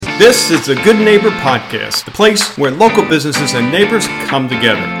This is the Good Neighbor Podcast, the place where local businesses and neighbors come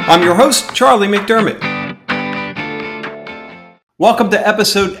together. I'm your host, Charlie McDermott. Welcome to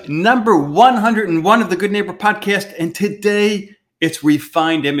episode number 101 of the Good Neighbor Podcast, and today it's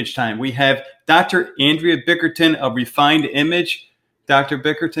Refined Image time. We have Dr. Andrea Bickerton of Refined Image. Dr.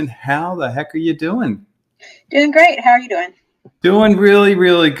 Bickerton, how the heck are you doing? Doing great. How are you doing? Doing really,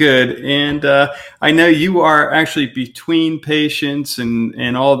 really good. And I know you are actually between patients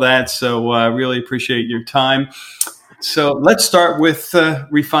and all that, so I really appreciate your time. So let's start with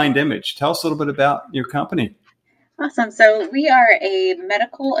Refined Image. Tell us a little bit about your company. Awesome. So we are a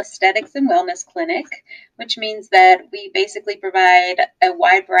medical aesthetics and wellness clinic, which means that we basically provide a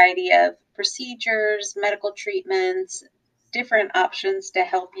wide variety of procedures, medical treatments, different options to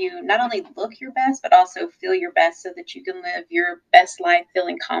help you not only look your best, but also feel your best so that you can live your best life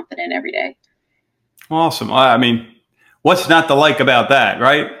feeling confident every day. Awesome. I mean, what's not to like about that,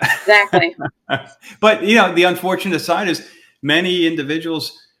 right? Exactly. But, you know, the unfortunate side is many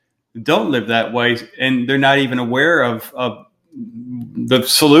individuals don't live that way, and they're not even aware of the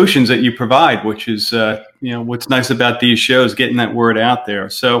solutions that you provide, which is, what's nice about these shows, getting that word out there.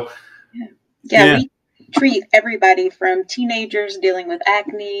 So, yeah. We treat everybody from teenagers dealing with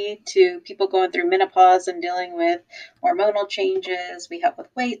acne to people going through menopause and dealing with hormonal changes. We help with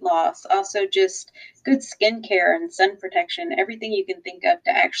weight loss, also just good skincare and sun protection, everything you can think of to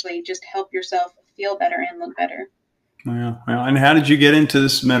actually just help yourself feel better and look better. Well, and how did you get into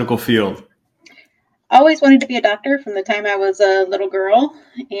this medical field? I always wanted to be a doctor from the time I was a little girl,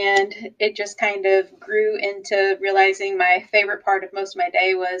 and it just kind of grew into realizing my favorite part of most of my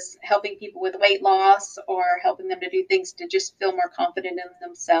day was helping people with weight loss or helping them to do things to just feel more confident in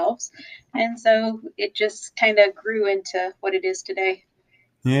themselves. And so it just kind of grew into what it is today.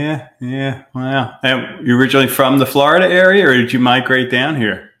 Yeah. Wow. And you originally from the Florida area, or did you migrate down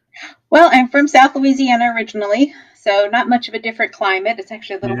here? Well, I'm from South Louisiana originally. So not much of a different climate. It's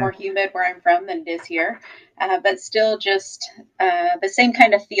actually a little more humid where I'm from than it is here. But still just the same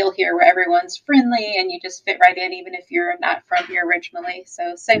kind of feel here where everyone's friendly and you just fit right in even if you're not from here originally.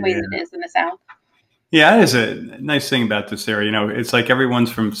 So same way as it is in the South. Yeah, that is a nice thing about this area. You know, it's like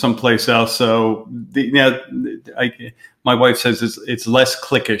everyone's from someplace else. So, my wife says it's less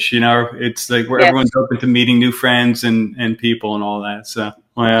cliquish, you know. It's like where everyone's open to meeting new friends and people and all that. So,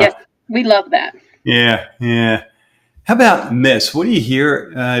 yes, we love that. Yeah. How about myths? What do you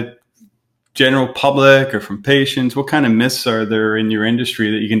hear, general public or from patients? What kind of myths are there in your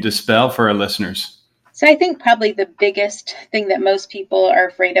industry that you can dispel for our listeners? So I think probably the biggest thing that most people are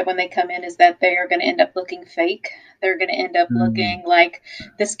afraid of when they come in is that they are going to end up looking fake. They're going to end up looking like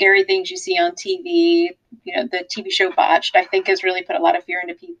the scary things you see on TV. You know, the TV show Botched, I think, has really put a lot of fear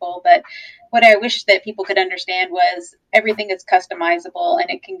into people. But what I wish that people could understand was everything is customizable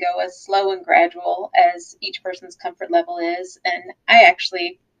and it can go as slow and gradual as each person's comfort level is. And I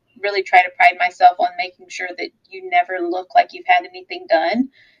actually really try to pride myself on making sure that you never look like you've had anything done.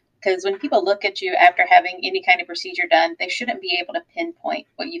 Because when people look at you after having any kind of procedure done, they shouldn't be able to pinpoint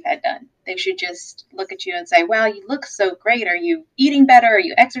what you've had done. They should just look at you and say, wow, you look so great. Are you eating better? Are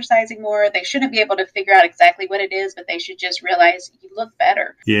you exercising more? They shouldn't be able to figure out exactly what it is, but they should just realize you look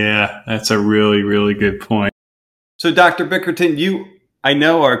better. Yeah, that's a really, really good point. So Dr. Bickerton, you, I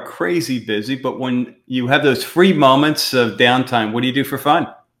know, are crazy busy, but when you have those free moments of downtime, what do you do for fun?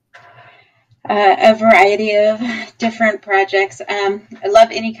 A variety of different projects. I love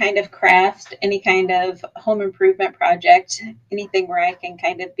any kind of craft, any kind of home improvement project, anything where I can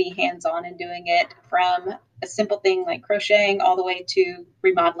kind of be hands-on in doing it, from a simple thing like crocheting all the way to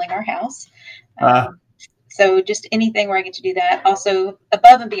remodeling our house. So just anything where I get to do that. Also,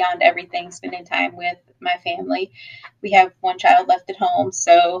 above and beyond everything, spending time with my family. We have one child left at home,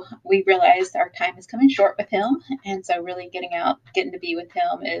 so we realized our time is coming short with him. And so really getting to be with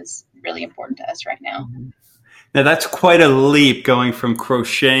him is really important to us right now. Now, that's quite a leap going from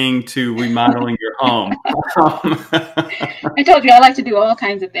crocheting to remodeling your home. I told you I like to do all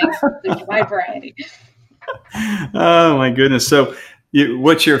kinds of things. There's a wide variety. Oh, my goodness. So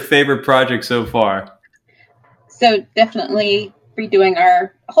what's your favorite project so far? So definitely redoing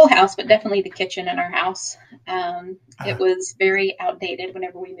our whole house, but definitely the kitchen in our house. It was very outdated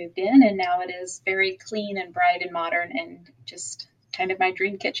whenever we moved in, and now it is very clean and bright and modern and just kind of my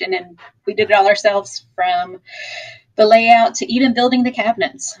dream kitchen. And we did it all ourselves, from the layout to even building the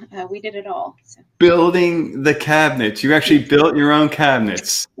cabinets. We did it all. So. Building the cabinets. You actually built your own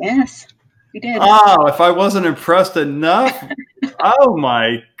cabinets. Yes, we did. Oh, if I wasn't impressed enough. Oh,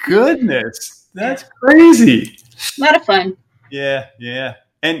 my goodness. That's crazy. A lot of fun. Yeah.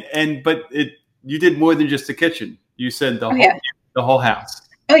 But you did more than just the kitchen. You said the whole house.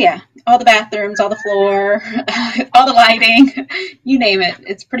 Oh yeah, all the bathrooms, all the floor, all the lighting, you name it.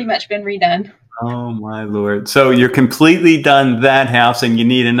 It's pretty much been redone. Oh my Lord. So you're completely done that house and you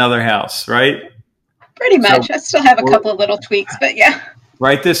need another house, right? Pretty So much. I still have a we'll couple of little tweaks, but yeah.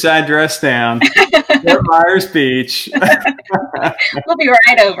 write this address down. Fort Myers Beach. We'll be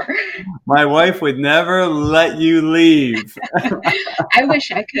right over. My wife would never let you leave. I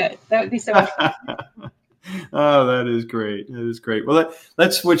wish I could. That would be so much fun. Oh, that is great. That is great. Well,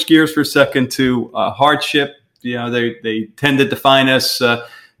 let's switch gears for a second to hardship. You know, they tend to define us.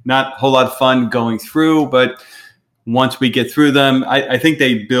 Not a whole lot of fun going through, but once we get through them, I think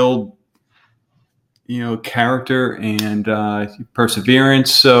they build, character and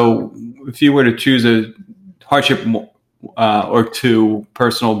perseverance. So if you were to choose a hardship or two,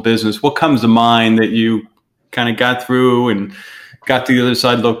 personal, business, what comes to mind that you kind of got through and got to the other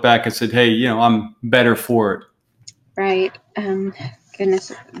side, looked back and said, hey, I'm better for it? Right.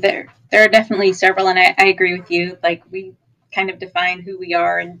 Goodness, there are definitely several, and I agree with you. Like, we kind of define who we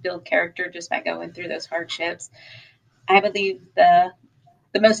are and build character just by going through those hardships. I believe the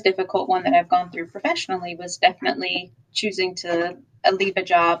most difficult one that I've gone through professionally was definitely choosing to leave a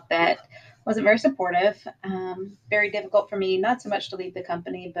job that wasn't very supportive. Very difficult for me, not so much to leave the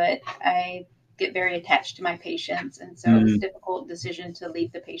company, but I get very attached to my patients. And so it was a difficult decision to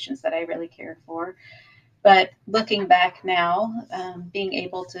leave the patients that I really cared for. But looking back now, being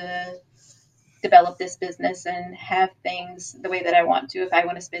able to develop this business and have things the way that I want to, if I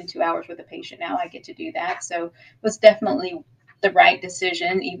want to spend 2 hours with a patient now, I get to do that. So it was definitely the right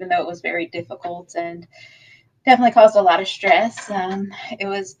decision, even though it was very difficult and definitely caused a lot of stress. It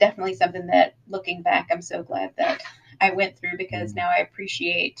was definitely something that, looking back, I'm so glad that I went through, because now I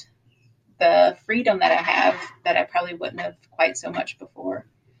appreciate the freedom that I have that I probably wouldn't have quite so much before.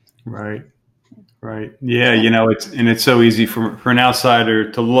 Right. Yeah. It's so easy for an outsider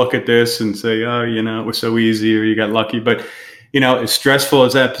to look at this and say, oh, it was so easy or you got lucky. But, as stressful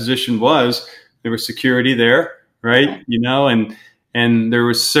as that position was, there was security there. Right. And there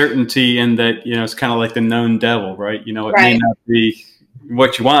was certainty in that, it's kind of like the known devil, right? It may not be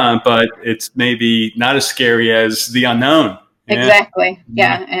what you want, but it's maybe not as scary as the unknown. Yeah? Exactly.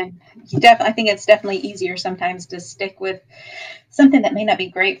 Yeah. And I think it's definitely easier sometimes to stick with something that may not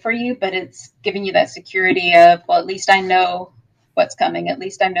be great for you, but it's giving you that security of, well, at least I know what's coming. At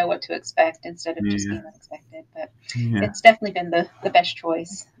least I know what to expect, instead of just being unexpected. But it's definitely been the best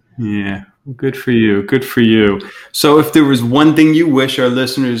choice. Yeah. Good for you. Good for you. So if there was one thing you wish our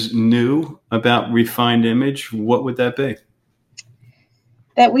listeners knew about Refined Image, what would that be?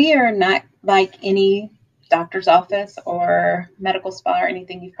 That we are not like any doctor's office or medical spa or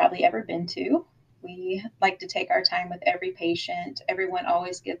anything you've probably ever been to. We like to take our time with every patient. Everyone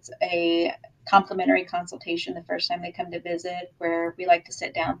always gets a complimentary consultation the first time they come to visit, where we like to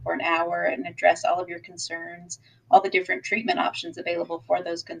sit down for an hour and address all of your concerns, all the different treatment options available for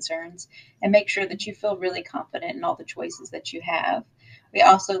those concerns, and make sure that you feel really confident in all the choices that you have. We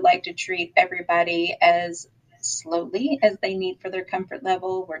also like to treat everybody as slowly as they need for their comfort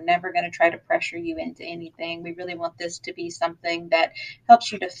level. We're never going to try to pressure you into anything. We really want this to be something that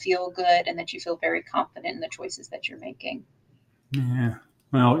helps you to feel good and that you feel very confident in the choices that you're making. Yeah.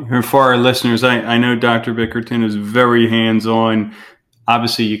 Well, for our listeners, I know Dr. Bickerton is very hands-on.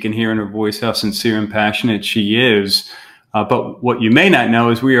 Obviously, you can hear in her voice how sincere and passionate she is. But what you may not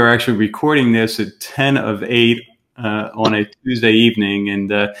know is we are actually recording this at 10 of 8 on a Tuesday evening.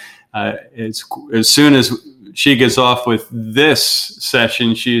 And as soon as she gets off with this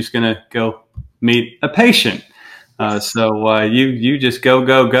session, she's going to go meet a patient. So you just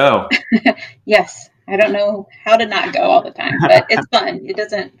go. Yes. I don't know how to not go all the time, but it's fun. It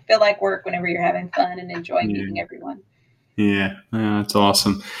doesn't feel like work whenever you're having fun and enjoying meeting everyone. Yeah, that's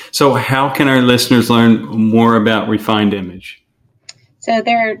awesome. So how can our listeners learn more about Refined Image? So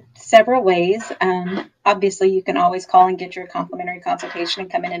there are several ways. Obviously, you can always call and get your complimentary consultation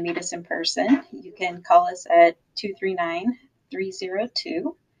and come in and meet us in person. You can call us at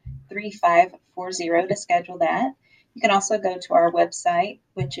 239-302-3540 to schedule that. You can also go to our website,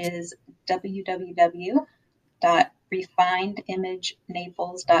 which is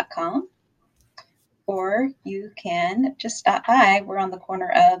www.refinedimagenaples.com. Or you can just stop by. We're on the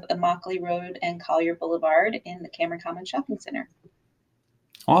corner of Immokalee Road and Collier Boulevard in the Cameron Commons Shopping Center.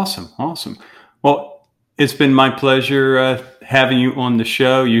 Awesome. Well, it's been my pleasure having you on the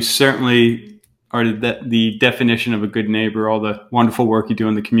show. You certainly are the definition of a good neighbor, all the wonderful work you do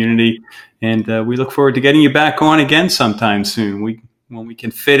in the community. And we look forward to getting you back on again sometime soon when we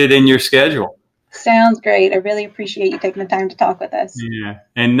can fit it in your schedule. Sounds great. I really appreciate you taking the time to talk with us. Yeah.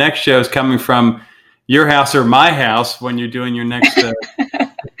 And next show is coming from your house or my house when you're doing your next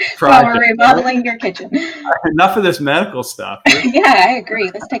project. While we're remodeling your kitchen. Enough of this medical stuff. Yeah, I agree.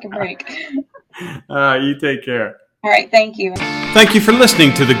 Let's take a break. You take care. All right. Thank you. Thank you for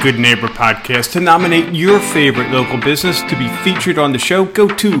listening to the Good Neighbor Podcast. To nominate your favorite local business to be featured on the show, go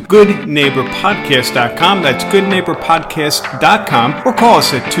to goodneighborpodcast.com. That's goodneighborpodcast.com, or call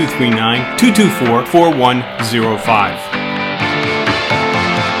us at 239-224-4105.